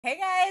Hey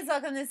guys,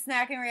 welcome to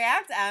Snack and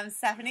React. I'm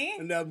Stephanie.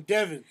 And I'm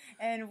Devin.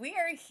 And we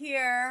are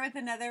here with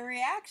another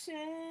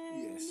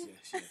reaction.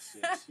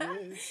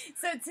 Yes.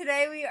 So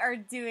today we are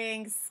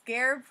doing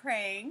scare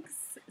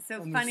pranks.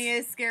 So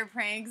funniest scare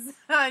pranks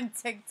on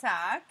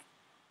TikTok.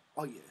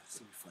 Oh yeah, it's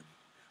gonna be funny.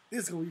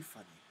 This is gonna be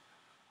funny.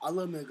 I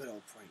love me a good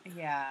old prank.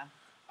 Yeah.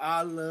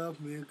 I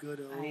love me a good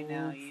old prank. I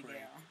know you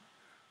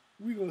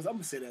do. I'm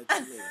gonna say that to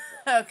you later.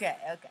 Okay.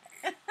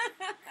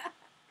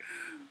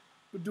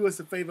 But do us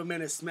a favor, man,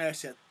 and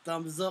smash that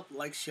thumbs up,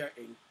 like, share,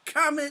 and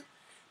comment.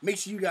 Make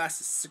sure you guys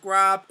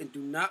subscribe and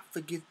do not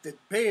forget that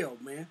bell,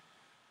 man.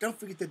 Don't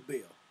forget that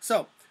bell.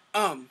 So,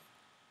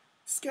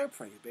 scare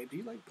prank, babe. Do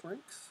you like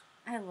pranks?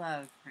 I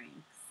love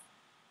pranks.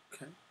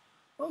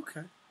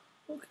 Okay.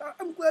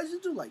 I'm glad you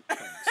do like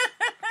pranks.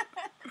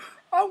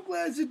 I'm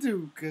glad you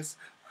do, because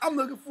I'm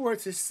looking forward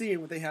to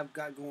seeing what they have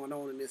got going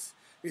on in this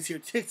here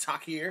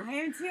TikTok here. I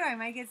am too. I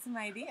might get some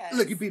ideas.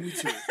 Look, you beat me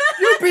to it.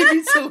 You beat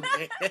me to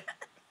it.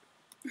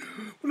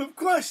 But of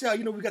course, y'all,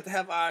 we got to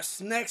have our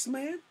snacks,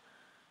 man.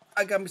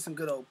 I got me some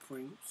good old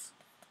pranks.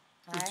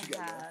 I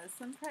have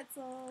some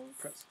pretzels.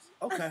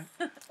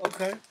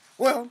 Okay.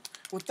 Well,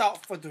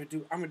 without further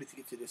ado, I'm ready to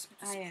get to this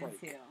I am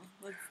prank. too.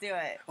 Let's do it.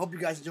 I hope you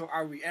guys enjoy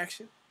our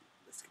reaction.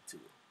 Let's get to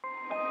it.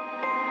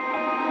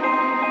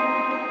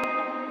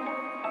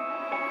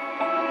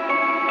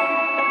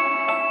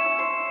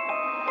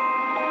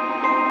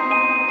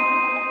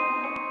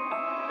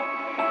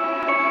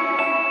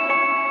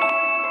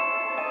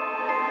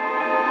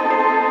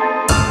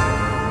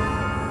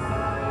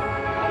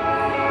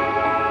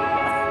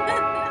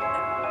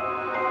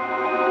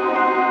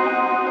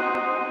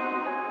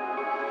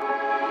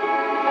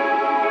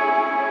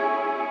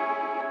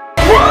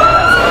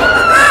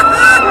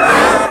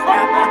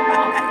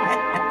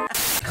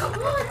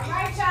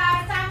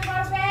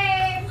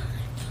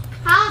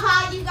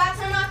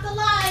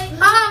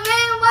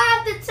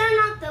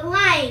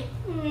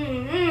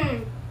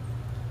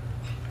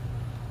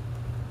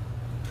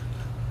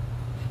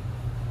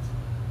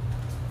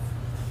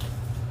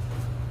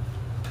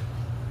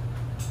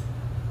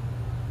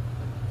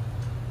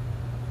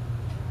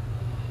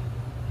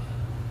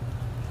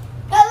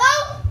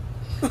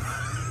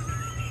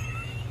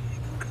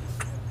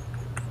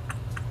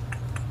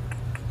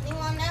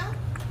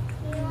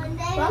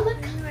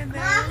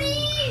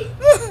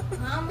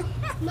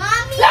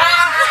 Mommy!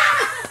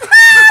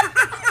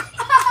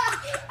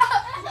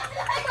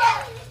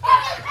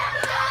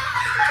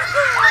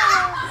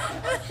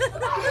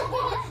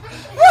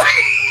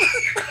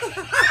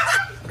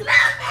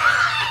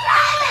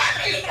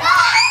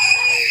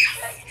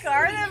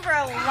 Scar them for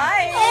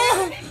life.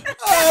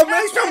 Oh,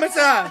 man, he's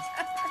traumatized.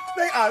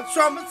 They are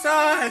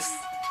traumatized.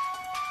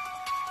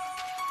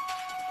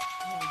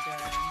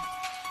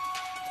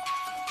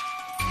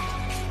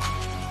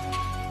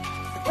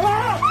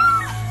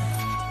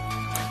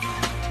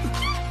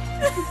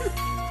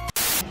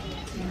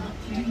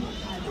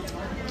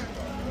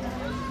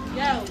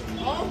 Yo,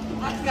 oh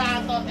my God,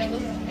 I thought that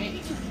was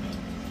me.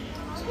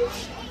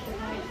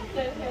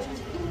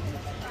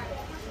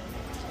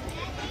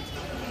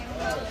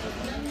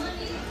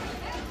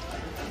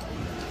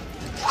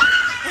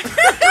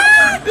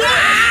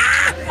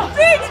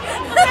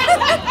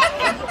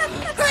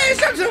 Hey,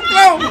 shut your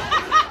mouth!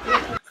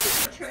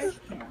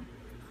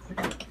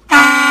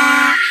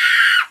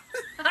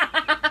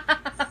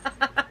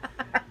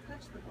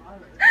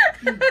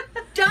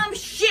 Dumb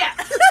shit!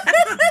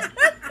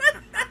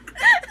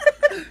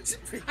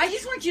 I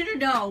just want you to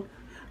know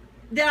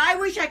that I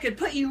wish I could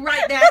put you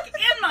right back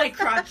in my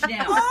crotch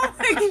now. Oh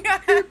my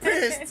God.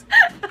 Pissed.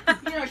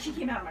 She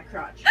came out of my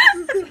crotch.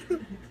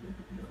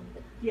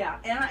 Yeah,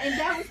 and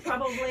that was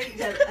probably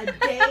a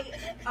day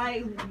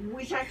I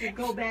wish I could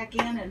go back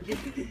in and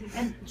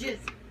just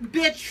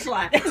bitch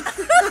slap. That's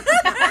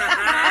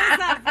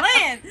not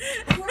playing.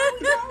 Where are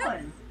we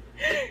going?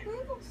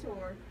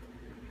 Store.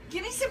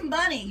 Give me some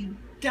money, you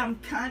dumb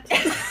cunt. Oh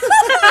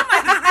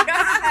my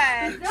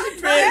God.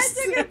 Pissed. That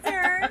took a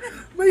turn.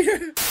 No,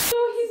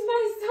 he's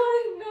my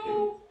son.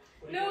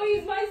 No,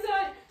 he's my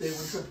son.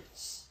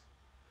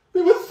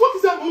 Babe, what the fuck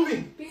is that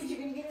moving? Babe, you're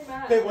gonna get her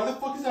mad. Babe, why the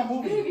fuck is that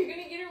moving? Babe, you're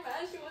gonna get her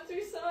mad. She wants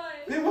her son.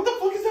 Babe, what the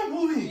fuck is that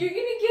moving? You're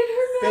gonna get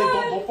her Babe,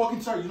 mad. don't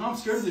fucking start. You know I'm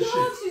scared of this Stop.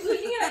 shit. She's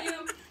looking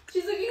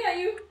at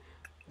you.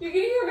 You're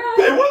getting her mad.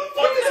 Babe, what the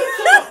fuck is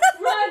that?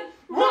 Run,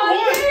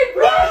 What? babe,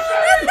 run.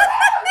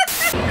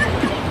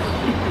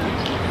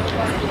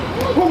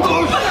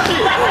 Oh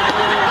shit!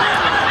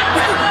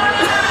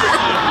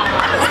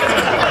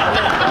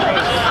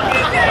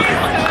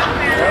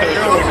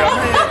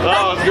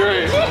 That was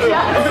great.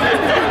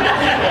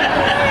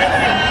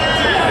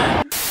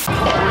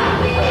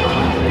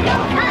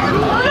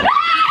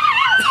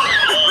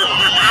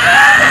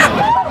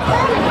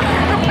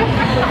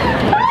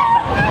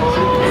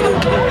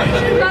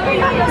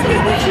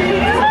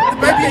 Mommy,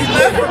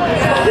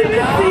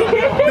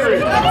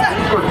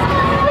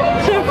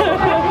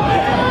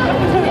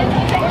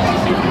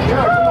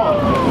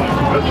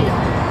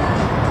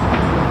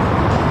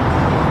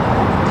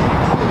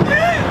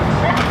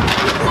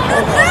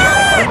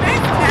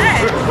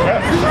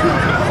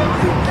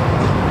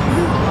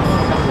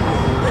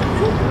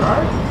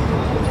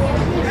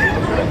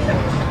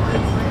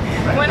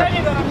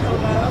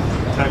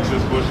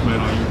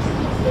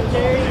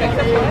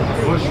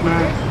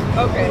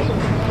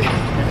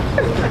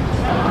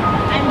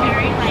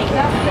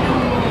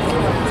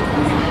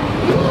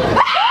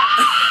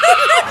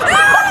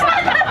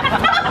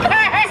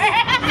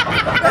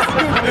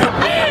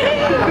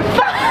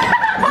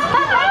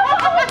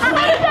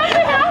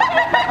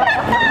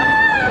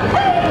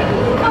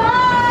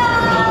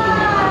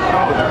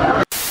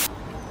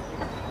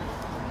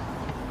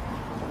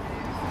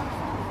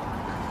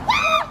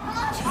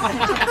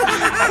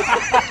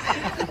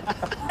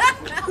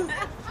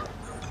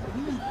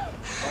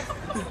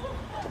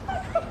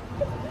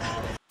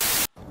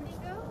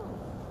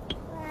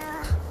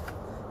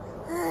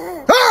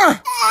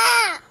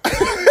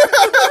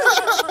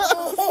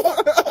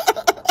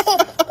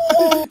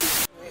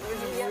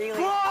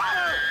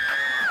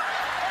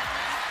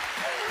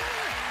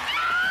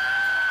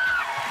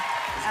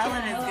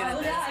 Ellen is good at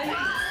this.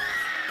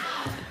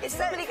 Is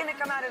somebody gonna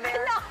come out of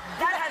there? No.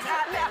 That has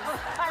happened.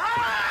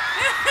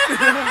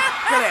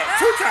 Look at that,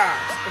 2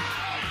 times.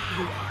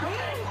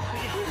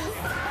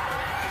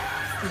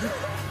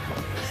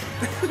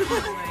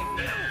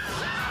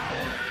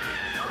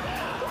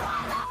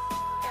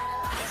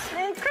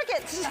 And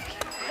crickets.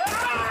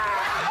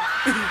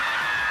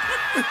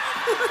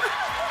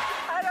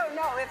 I don't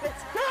know if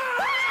it's.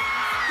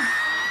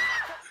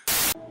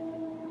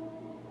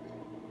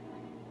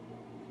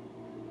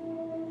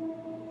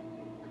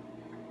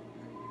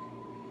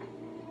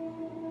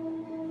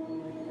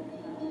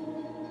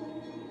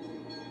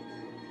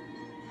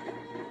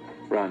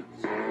 Run.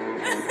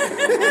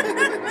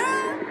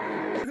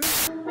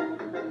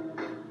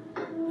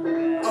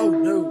 Oh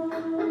no.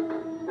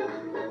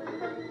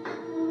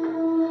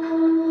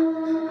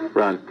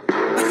 Run.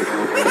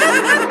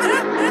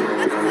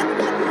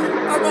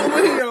 I'm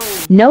over here.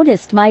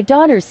 Noticed my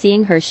daughter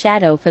seeing her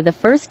shadow for the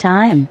first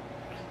time.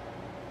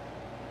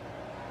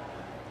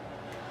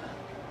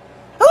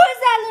 Who is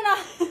that, Luna?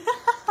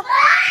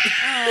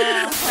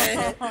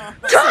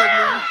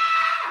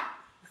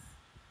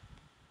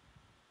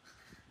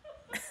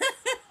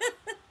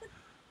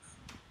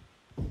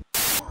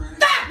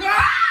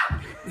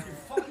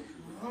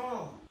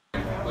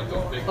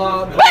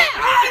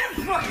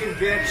 Fucking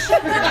bitch.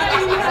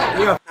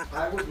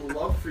 I would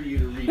love for you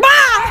to read.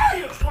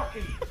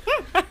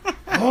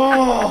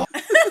 Oh.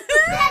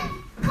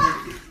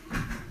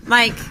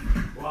 Mike.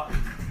 What?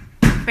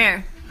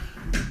 Bear.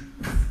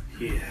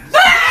 Yeah.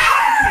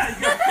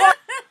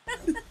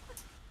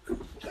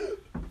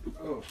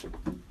 Oh.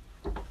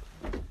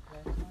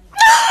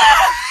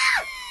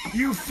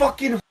 You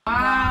fucking.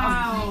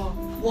 Wow.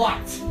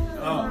 What?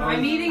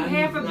 I'm eating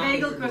half a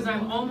bagel because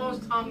I'm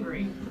almost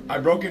hungry. I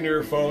broke into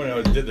your phone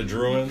and I did the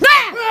druin. All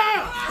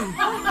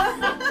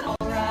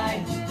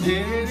right.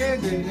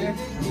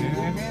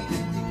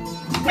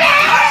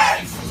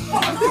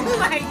 Oh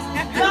my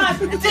God.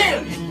 God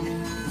damn it!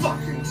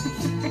 Fucking.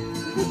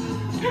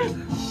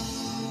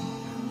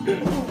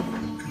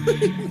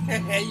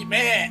 Hey, you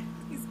mad?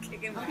 He's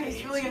kicking my He's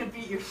face. really gonna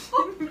beat you.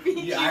 Beat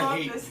Yeah, you I up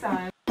hate this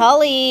time.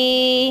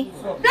 Holly!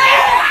 Yo,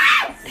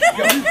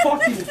 you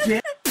fucking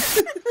dick.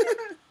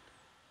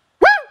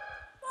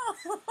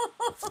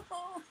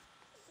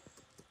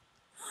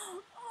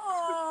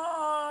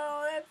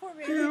 Oh, that poor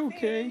baby. You're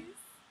okay. face.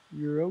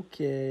 You're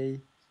okay.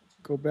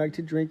 Go back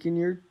to drinking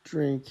your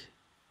drink.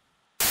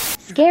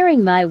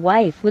 Scaring my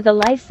wife with a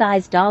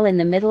life-size doll in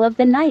the middle of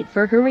the night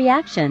for her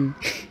reaction.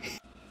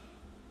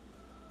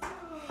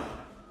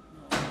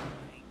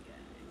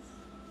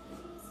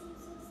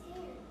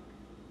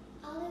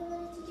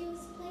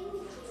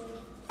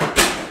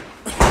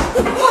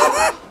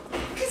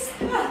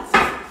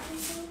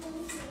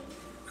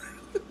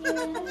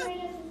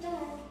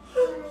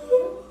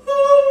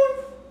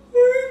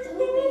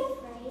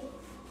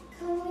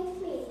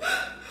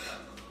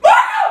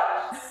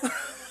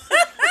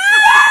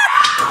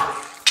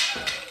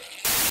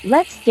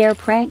 Let's scare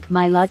prank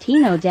my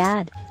Latino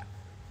dad.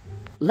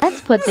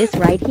 Let's put this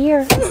right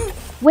here.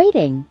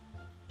 Waiting.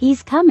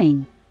 He's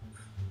coming.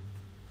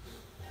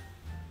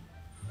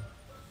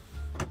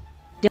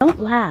 Don't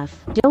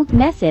laugh. Don't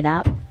mess it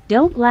up.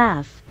 Don't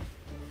laugh.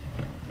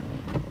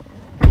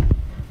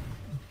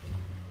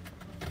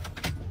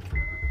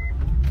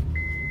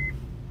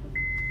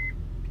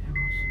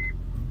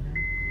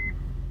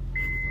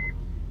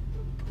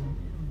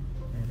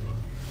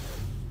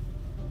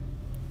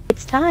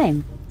 It's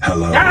time.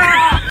 Hello.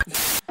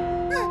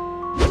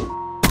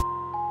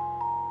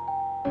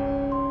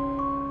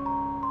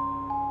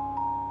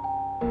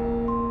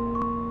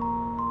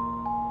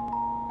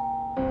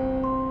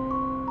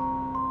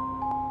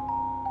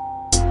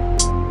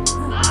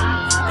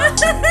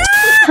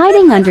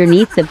 Hiding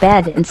underneath the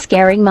bed and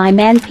scaring my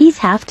man-piece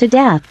half to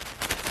death.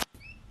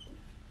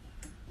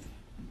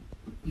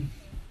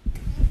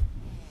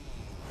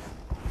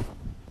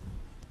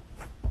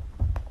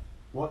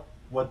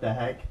 What the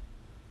heck?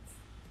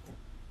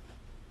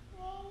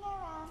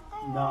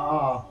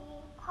 No.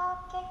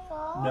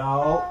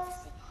 No.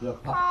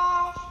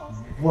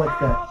 What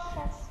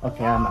the?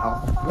 Okay, I'm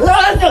out.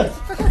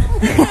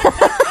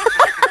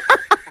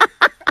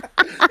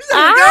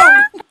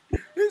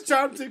 It's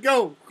time to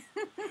go.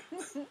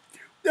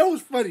 That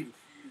was funny.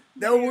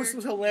 That was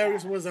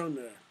hilarious. Was on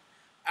there.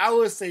 I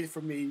would say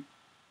for me,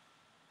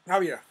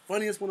 probably the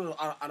funniest one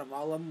out of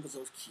all of them was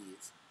those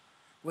kids.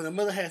 When the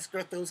mother had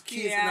skirt those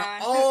kids, and Yeah.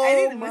 oh I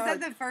think, my! was that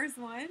the first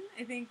one?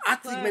 I think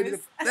maybe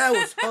that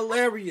was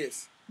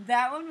hilarious.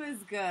 That one was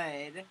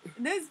good.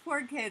 Those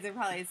poor kids are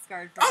probably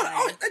scarred for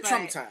Oh, life. they're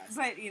traumatized.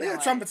 But you They're know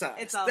what? traumatized.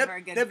 It's all They'll- for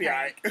a good they'll be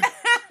prank.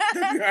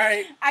 They'll be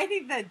alright. I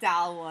think the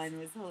doll one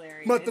was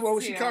hilarious. But the one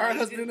when she too. called her Like,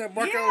 husband in that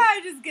Marco? Yeah,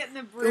 just getting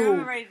the broom Ooh,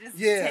 and ready to just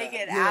yeah, take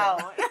it yeah.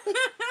 out.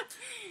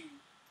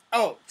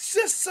 Oh,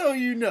 just so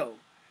you know,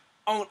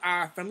 on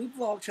our family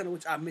vlog channel,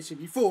 which I mentioned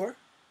before,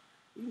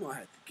 you know I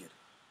had to get her.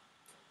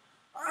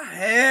 I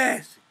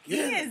had to He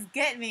get her. is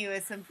getting me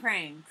with some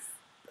pranks.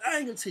 I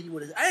ain't gonna tell you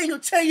what it is. I ain't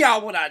gonna tell y'all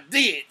what I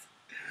did.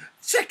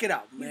 check it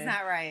out, man. He's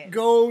not right.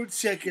 Go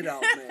check it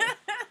out, man.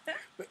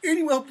 But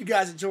anyway, hope you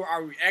guys enjoy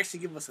our reaction.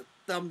 Give us a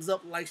thumbs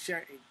up, like,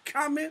 share, and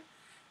comment.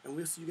 And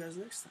we'll see you guys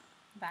next time.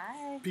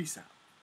 Bye. Peace out.